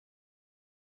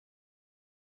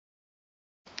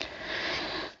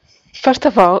First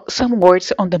of all, some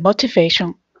words on the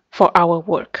motivation for our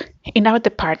work. In our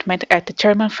department at the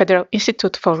German Federal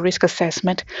Institute for Risk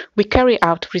Assessment, we carry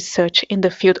out research in the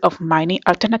field of mining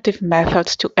alternative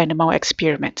methods to animal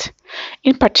experiments.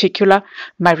 In particular,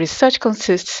 my research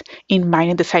consists in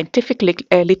mining the scientific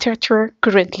literature,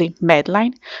 currently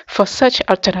Medline, for such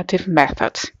alternative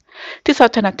methods. These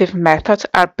alternative methods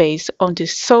are based on the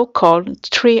so-called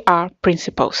 3R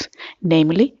principles,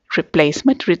 namely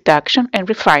replacement, reduction, and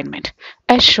refinement,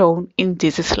 as shown in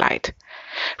this slide.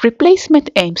 Replacement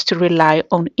aims to rely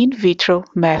on in vitro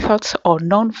methods or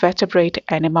non-vertebrate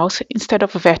animals instead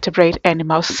of vertebrate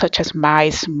animals such as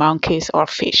mice, monkeys, or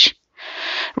fish.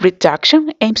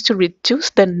 Reduction aims to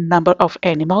reduce the number of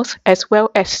animals as well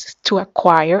as to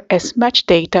acquire as much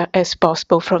data as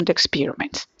possible from the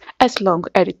experiments, as long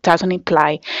as it doesn't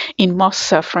imply in more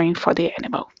suffering for the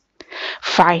animal.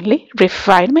 Finally,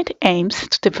 refinement aims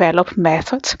to develop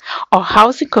methods or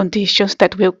housing conditions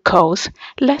that will cause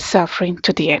less suffering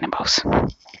to the animals.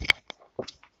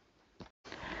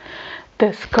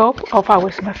 The scope of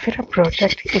our SMAFIRA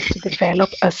project is to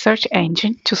develop a search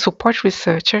engine to support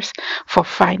researchers for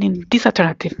finding these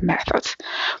alternative methods.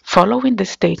 Following the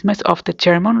statements of the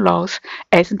German laws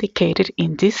as indicated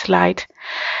in this slide,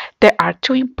 there are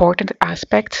two important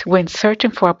aspects when searching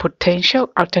for a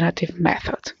potential alternative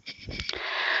method.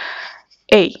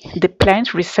 A. The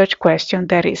planned research question,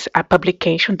 that is, a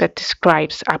publication that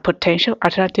describes a potential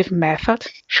alternative method,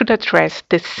 should address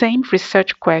the same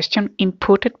research question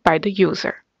inputted by the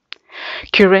user.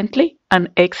 Currently, an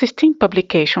existing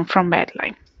publication from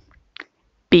Medline.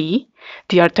 B.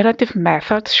 The alternative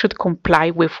method should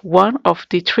comply with one of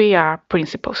the 3R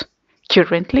principles.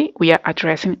 Currently, we are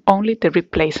addressing only the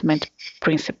replacement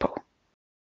principle.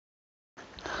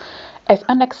 As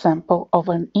an example of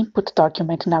an input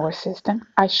document in our system,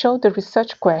 I show the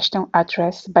research question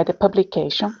addressed by the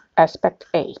publication, aspect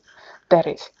A, that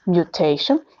is,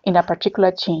 mutation in a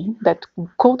particular gene that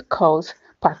could cause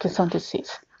Parkinson's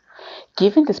disease.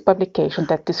 Given this publication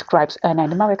that describes an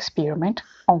animal experiment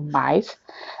on mice,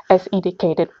 as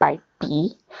indicated by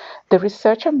B, the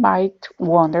researcher might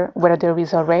wonder whether there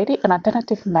is already an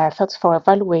alternative method for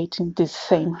evaluating this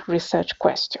same research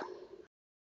question.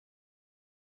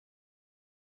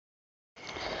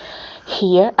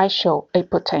 Here I show a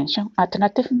potential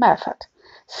alternative method,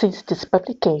 since this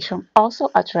publication also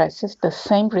addresses the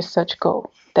same research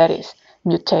goal, that is,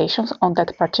 mutations on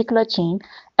that particular gene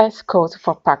as cause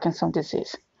for Parkinson's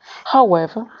disease.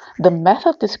 However, the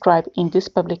method described in this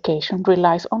publication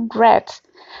relies on rats,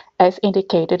 as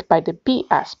indicated by the B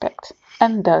aspect,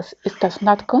 and thus it does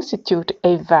not constitute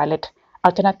a valid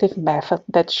alternative method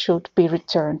that should be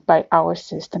returned by our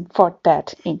system for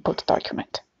that input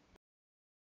document.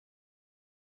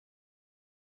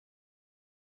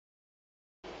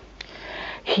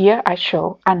 Here I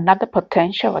show another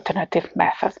potential alternative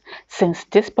method, since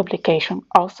this publication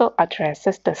also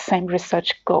addresses the same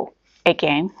research goal,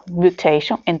 again,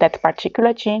 mutation in that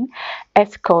particular gene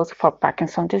as cause for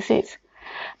Parkinson's disease.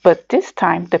 But this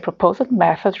time the proposed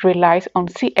method relies on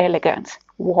C. elegans,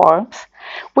 worms,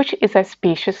 which is a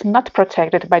species not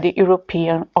protected by the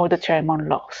European or the German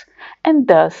laws, and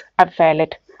thus a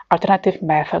valid alternative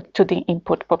method to the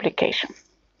input publication.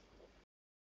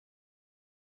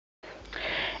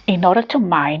 In order to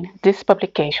mine this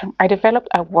publication, I developed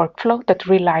a workflow that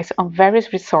relies on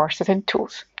various resources and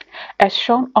tools. As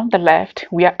shown on the left,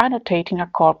 we are annotating a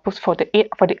corpus for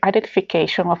the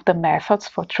identification of the methods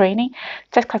for training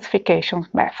test classification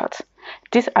methods.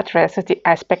 This addresses the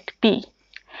aspect B.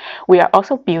 We are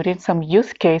also building some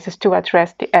use cases to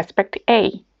address the aspect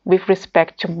A with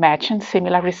respect to matching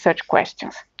similar research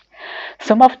questions.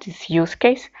 Some of these use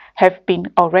cases have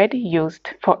been already used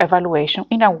for evaluation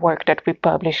in a work that we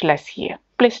published last year.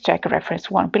 Please check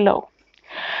reference 1 below.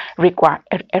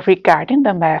 Regarding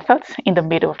the methods in the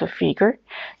middle of the figure,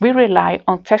 we rely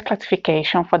on test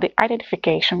classification for the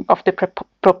identification of the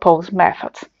proposed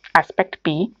methods, aspect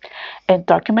B, and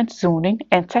document zoning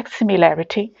and text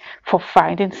similarity for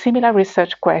finding similar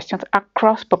research questions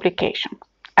across publications,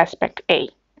 aspect A.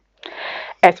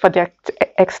 As for the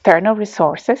external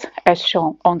resources, as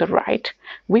shown on the right,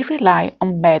 we rely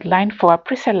on Medline for a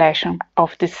preselection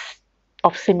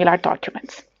of similar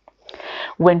documents.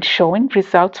 When showing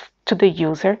results to the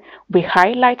user, we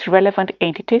highlight relevant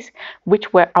entities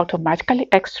which were automatically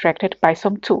extracted by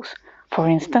some tools, for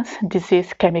instance,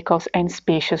 disease chemicals and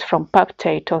species from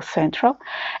PubAnnotation Central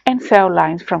and cell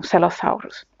lines from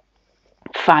Cellosaurus.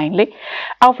 Finally,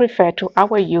 I'll refer to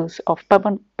our use of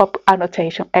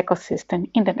PubAnnotation ecosystem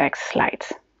in the next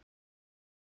slides.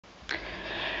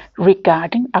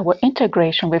 Regarding our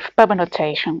integration with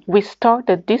PubAnnotation, we store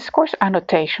the discourse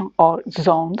annotation or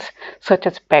zones such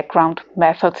as background,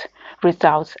 methods,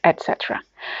 results, etc.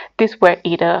 These were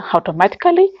either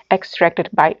automatically extracted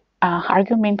by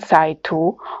argument side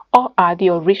tool or are the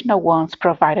original ones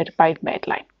provided by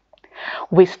Medline.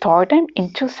 We store them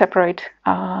in two separate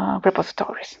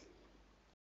repositories.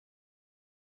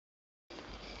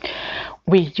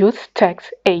 We use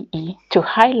text AE to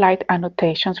highlight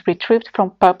annotations retrieved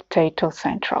from PubData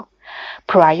Central.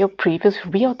 Prior previous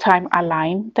real-time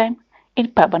align them in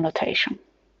PubAnnotation.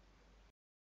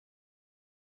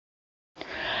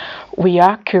 We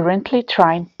are currently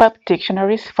trying pub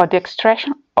dictionaries for the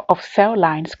extraction of cell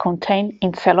lines contained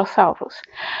in Cellosaurus.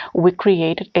 We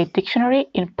created a dictionary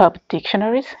in pub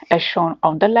dictionaries as shown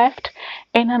on the left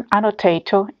and an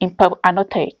annotator in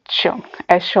PubAnnotation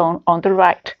as shown on the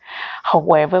right.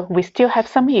 However, we still have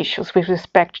some issues with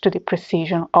respect to the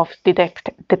precision of the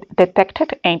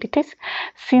detected entities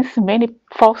since many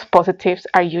false positives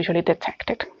are usually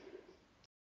detected.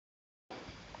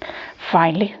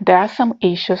 Finally, there are some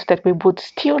issues that we would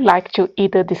still like to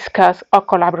either discuss or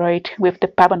collaborate with the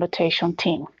PubAnnotation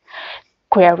team.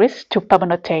 Queries to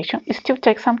PubAnnotation still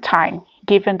take some time,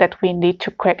 given that we need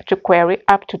to query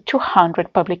up to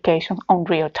 200 publications on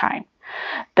real time.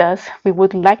 Thus, we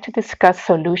would like to discuss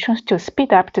solutions to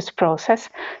speed up this process,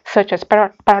 such as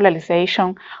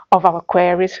parallelization of our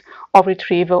queries or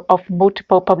retrieval of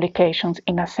multiple publications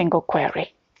in a single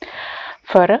query.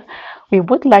 Further, we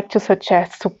would like to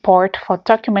suggest support for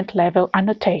document-level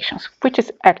annotations, which is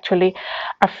actually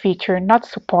a feature not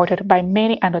supported by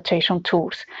many annotation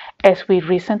tools, as we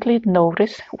recently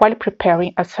noticed while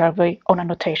preparing a survey on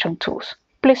annotation tools.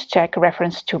 Please check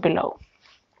reference 2 below.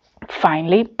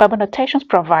 Finally, PubAnnotation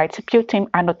provides built-in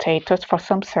annotators for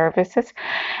some services,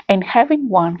 and having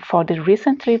one for the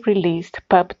recently released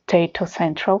PubData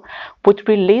Central would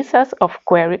release us of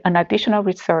query an additional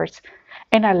resource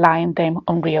and align them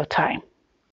on real time.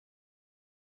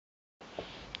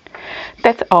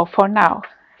 That's all for now.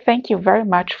 Thank you very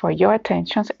much for your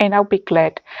attention, and I'll be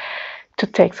glad to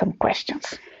take some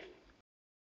questions.